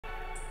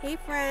Hey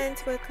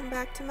friends, welcome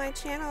back to my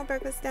channel,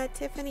 Breakfast at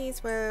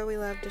Tiffany's, where we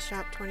love to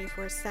shop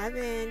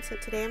 24/7. So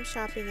today I'm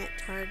shopping at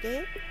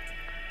Target.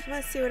 I'm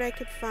going to see what I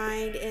could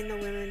find in the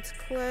women's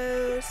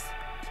clothes.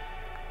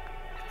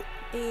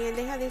 And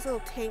they have these little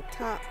tank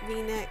top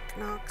v-neck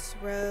Knox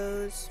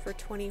Rose for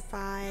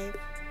 $25.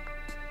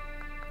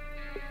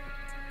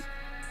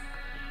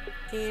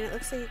 And it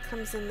looks like it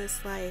comes in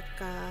this like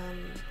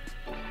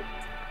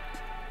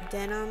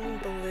denim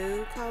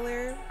blue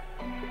color.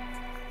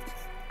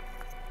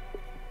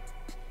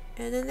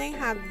 And then they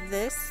have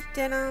this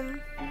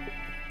denim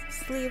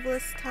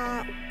sleeveless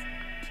top.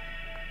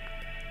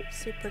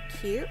 Super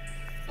cute.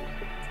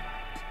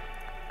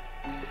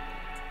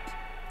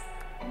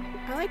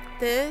 I like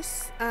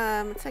this.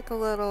 It's like a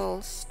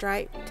little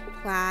striped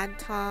plaid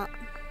top.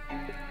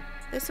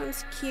 This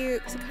one's cute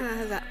because it kind of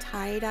has that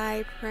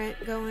tie-dye print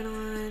going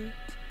on.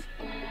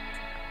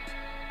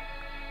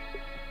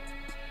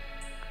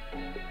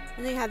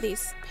 And they have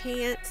these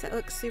pants that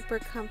look super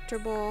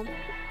comfortable.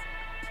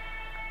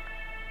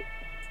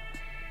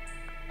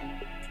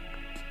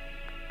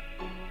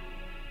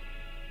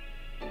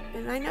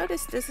 And I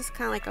noticed this is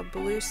kind of like a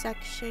blue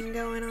section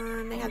going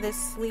on. They have this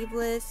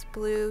sleeveless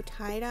blue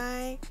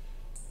tie-dye.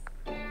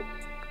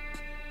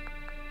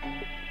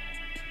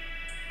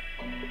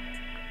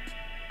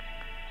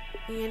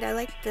 And I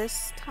like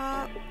this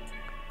top.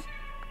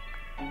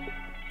 And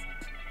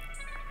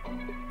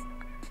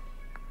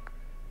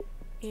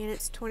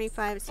it's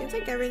 $25. It seems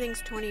like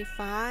everything's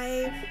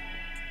 $25.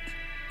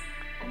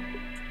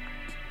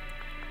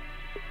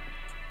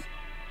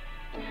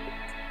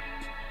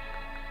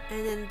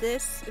 And then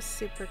this is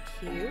super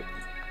cute.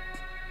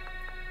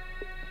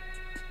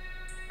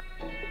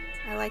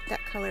 I like that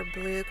color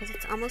blue because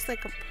it's almost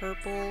like a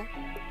purple.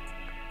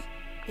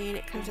 And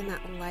it comes in that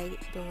light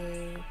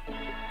blue.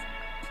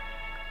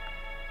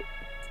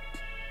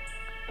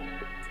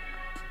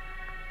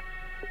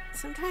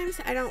 Sometimes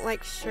I don't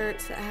like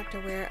shirts that I have to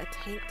wear a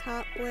tank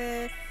top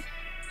with,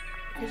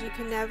 because you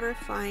can never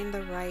find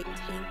the right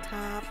tank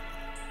top.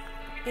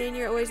 And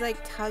you're always like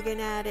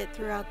tugging at it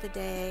throughout the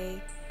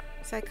day.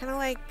 So I kind of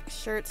like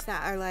shirts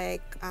that are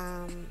like,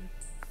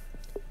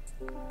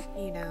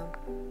 you know,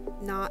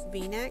 not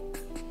v-neck.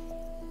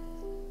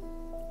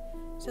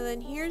 So then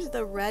here's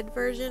the red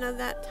version of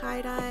that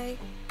tie-dye.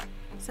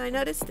 So I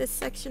noticed this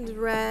section's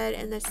red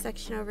and this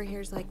section over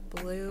here is like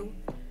blue.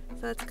 So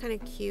that's kind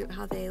of cute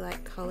how they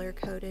like color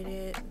coded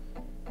it.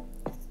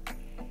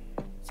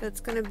 So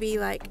it's going to be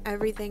like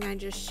everything I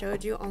just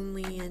showed you,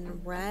 only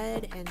in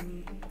red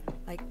and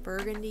like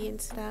burgundy and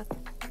stuff.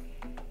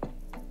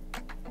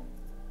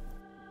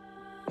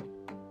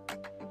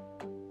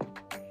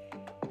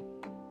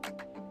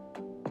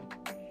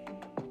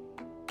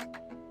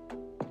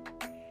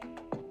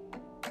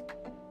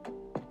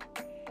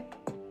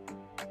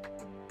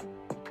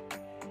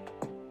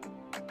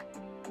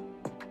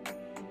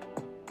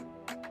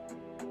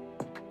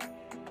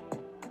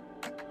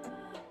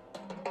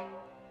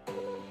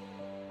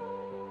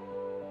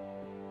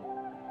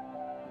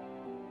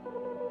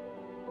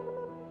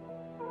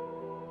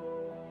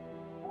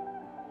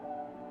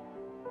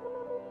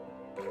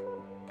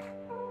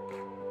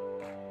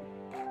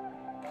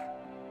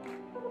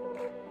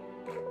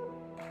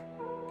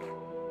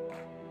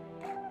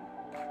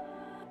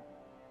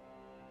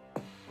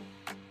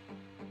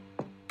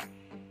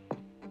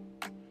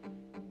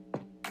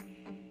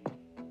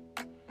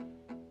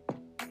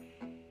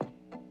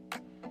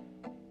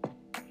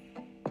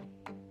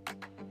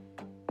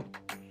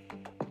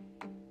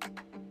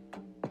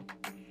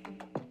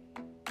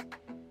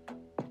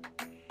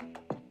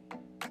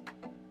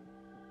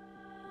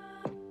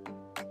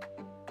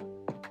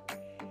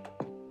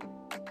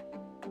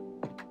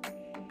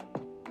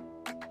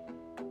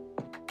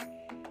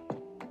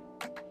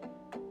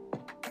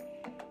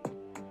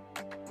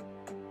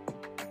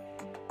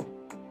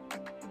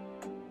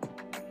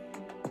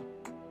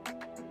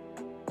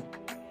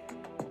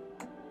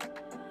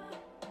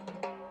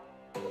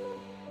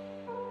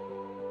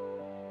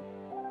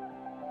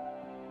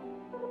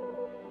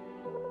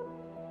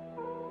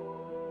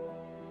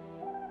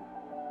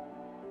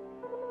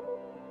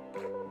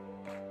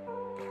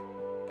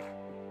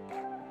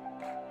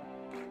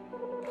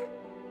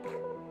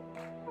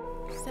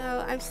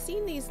 So I've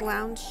seen these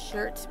lounge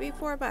shirts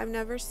before, but I've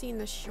never seen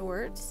the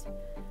shorts.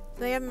 So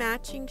they have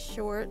matching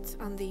shorts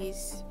on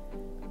these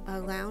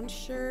lounge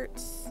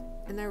shirts,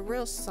 and they're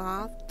real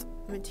soft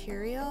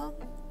material.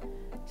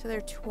 So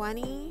they're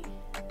 $20,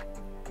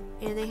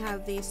 and they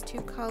have these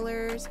two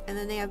colors, and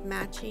then they have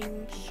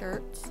matching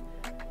shirts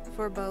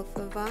for both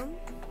of them.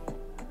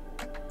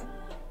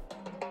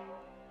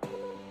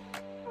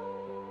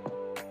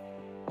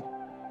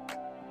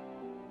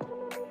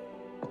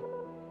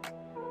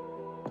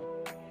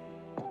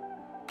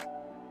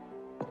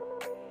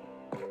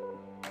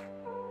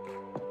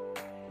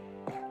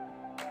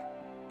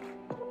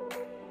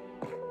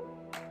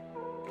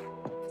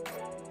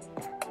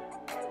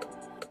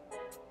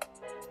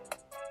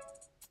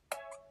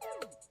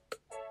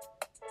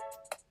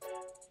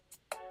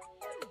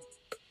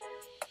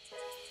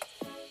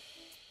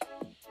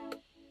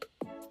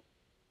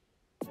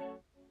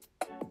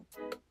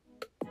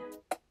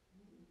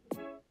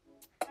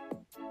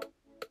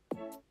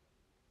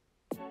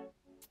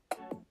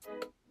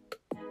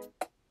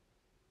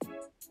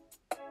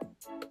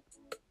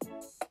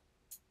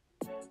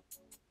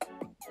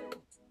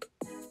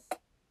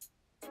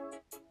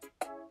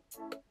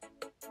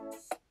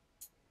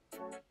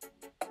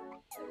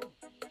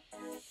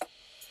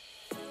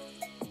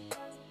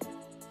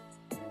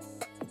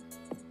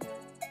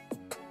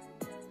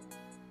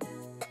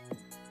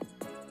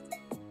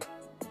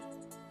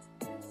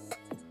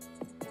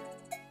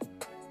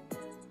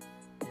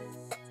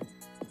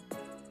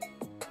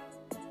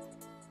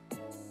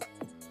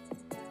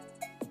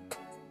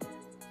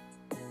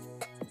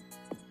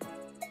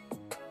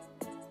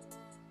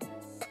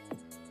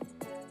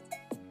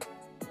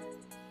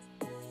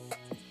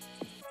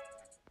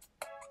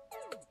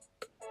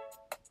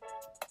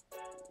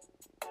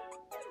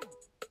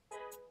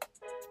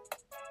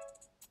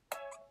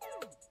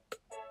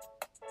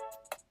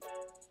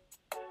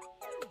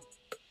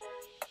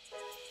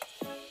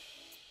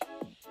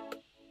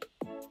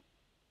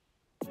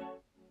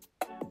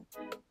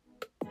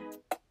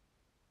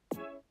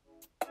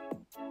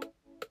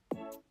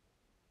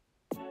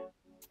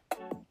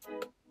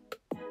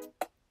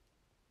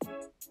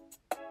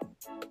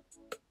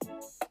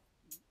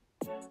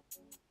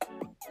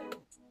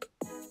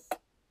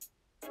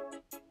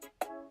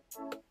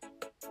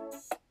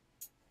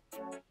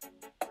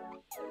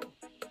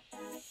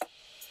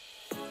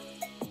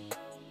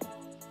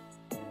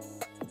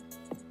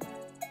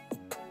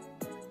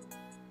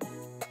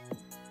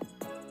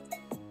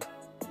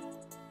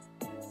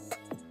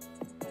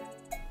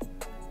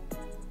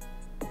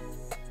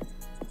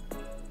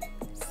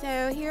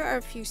 So here are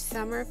a few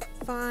summer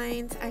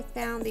finds. I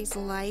found these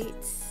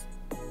lights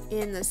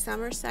in the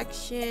summer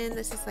section.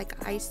 This is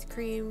like ice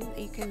cream.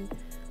 You can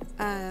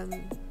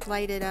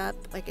light it up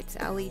like it's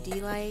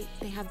LED light.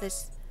 They have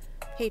this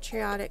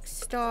patriotic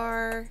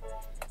star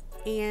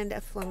and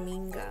a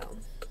flamingo.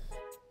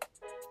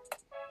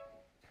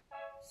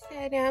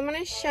 So now I'm going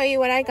to show you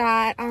what I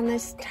got on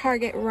this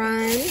Target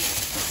run.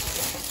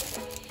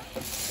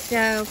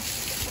 So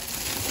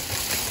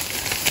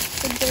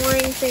the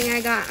boring thing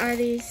I got are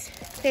these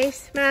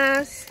face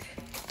masks.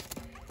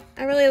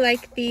 I really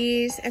like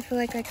these. I feel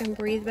like I can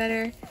breathe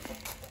better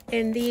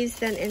in these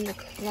than in the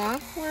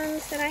cloth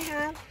ones that I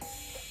have.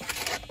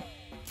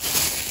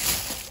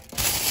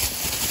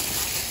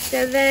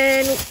 So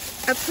then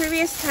a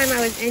previous time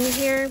I was in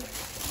here,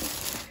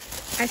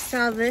 I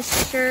saw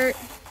this shirt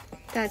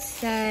that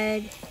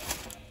said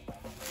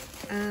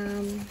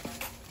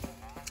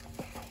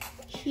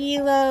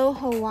Hilo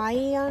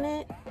Hawaii on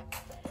it,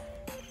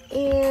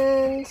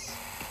 and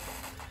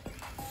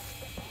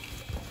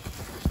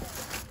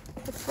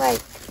it's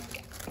like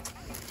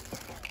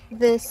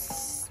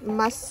this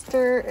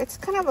mustard, it's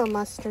kind of a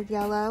mustard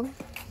yellow.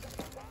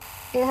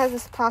 It has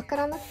this pocket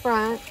on the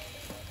front,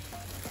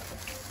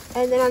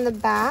 and then on the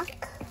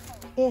back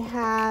it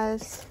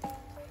has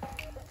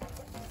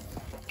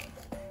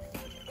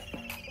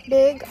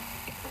Big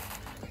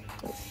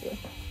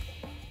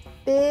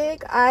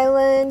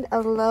Island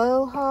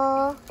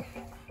Aloha.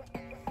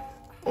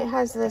 It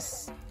has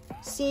this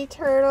sea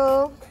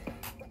turtle,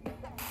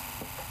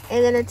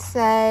 and then it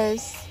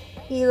says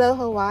Hilo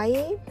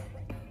Hawaii.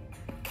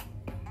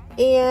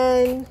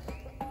 And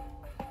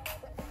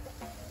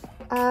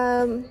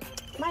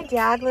my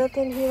dad lived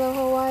in Hilo,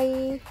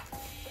 Hawaii,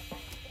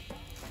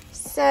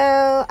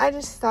 so I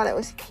just thought it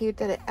was cute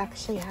that it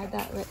actually had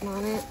that written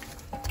on it.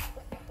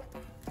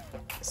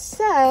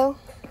 So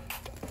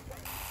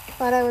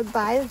thought I would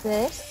buy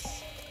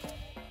this.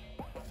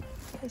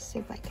 Let's see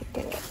if I could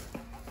get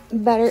a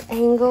better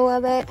angle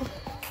of it.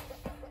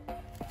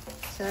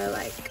 So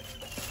like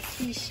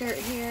t-shirt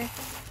here,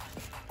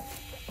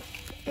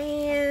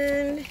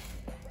 and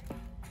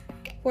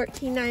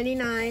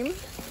 $14.99.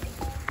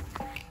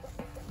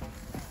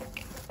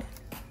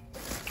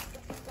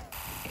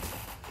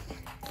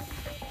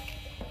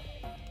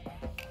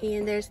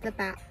 And there's the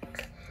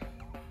back.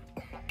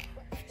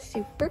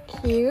 Super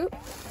cute.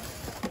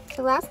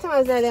 So last time I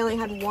was there, they only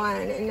had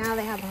one, and now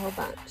they have a whole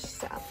bunch,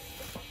 so.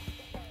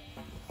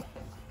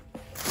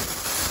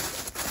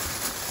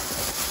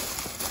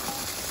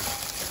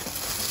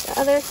 The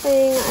other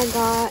thing I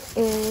got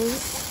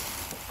is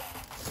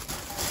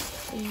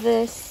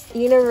this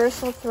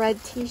universal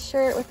thread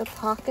t-shirt with a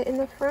pocket in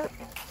the front.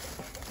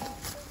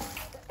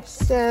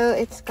 So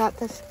it's got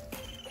this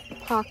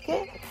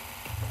pocket,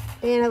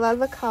 and I love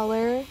the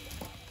color.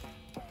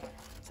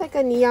 It's like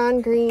a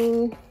neon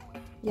green,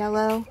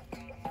 yellow.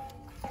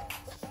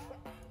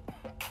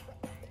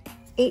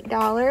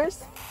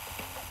 $8.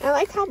 I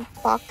like how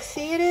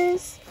boxy it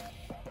is.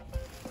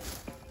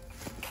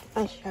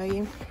 I'll show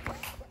you.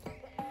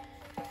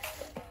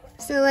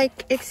 So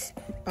like it's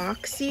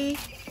boxy,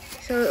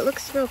 so it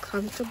looks real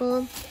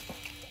comfortable.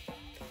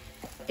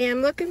 And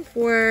I'm looking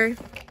for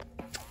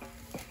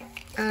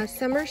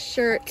summer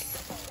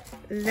shirts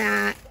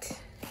that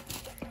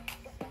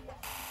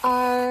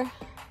are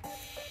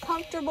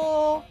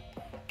comfortable,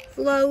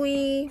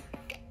 flowy,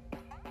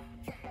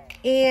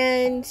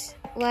 and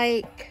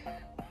like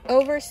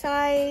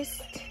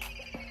oversized,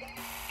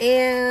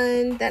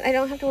 and that I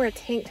don't have to wear a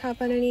tank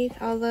top underneath,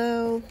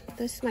 although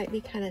this might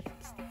be kind of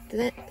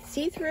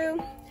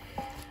see-through.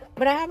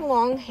 But I have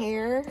long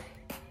hair,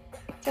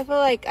 so I feel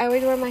like I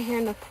would wear my hair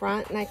in the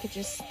front and I could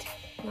just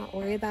not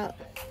worry about,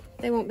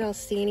 they won't be able to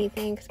see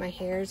anything because my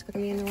hair is going to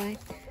be in the way.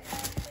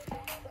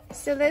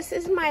 So this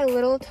is my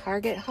little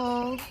Target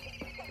haul.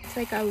 It's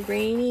like a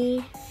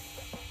rainy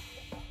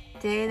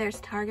day. There's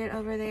Target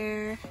over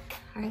there.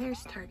 Or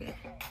there's Target.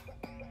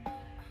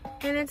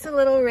 And it's a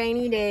little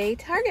rainy day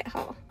Target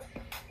haul.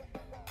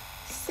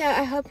 So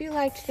I hope you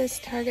liked this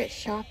Target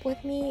shop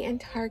with me and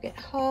Target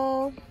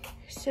haul.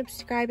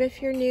 Subscribe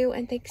if you're new,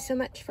 and thanks so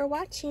much for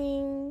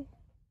watching.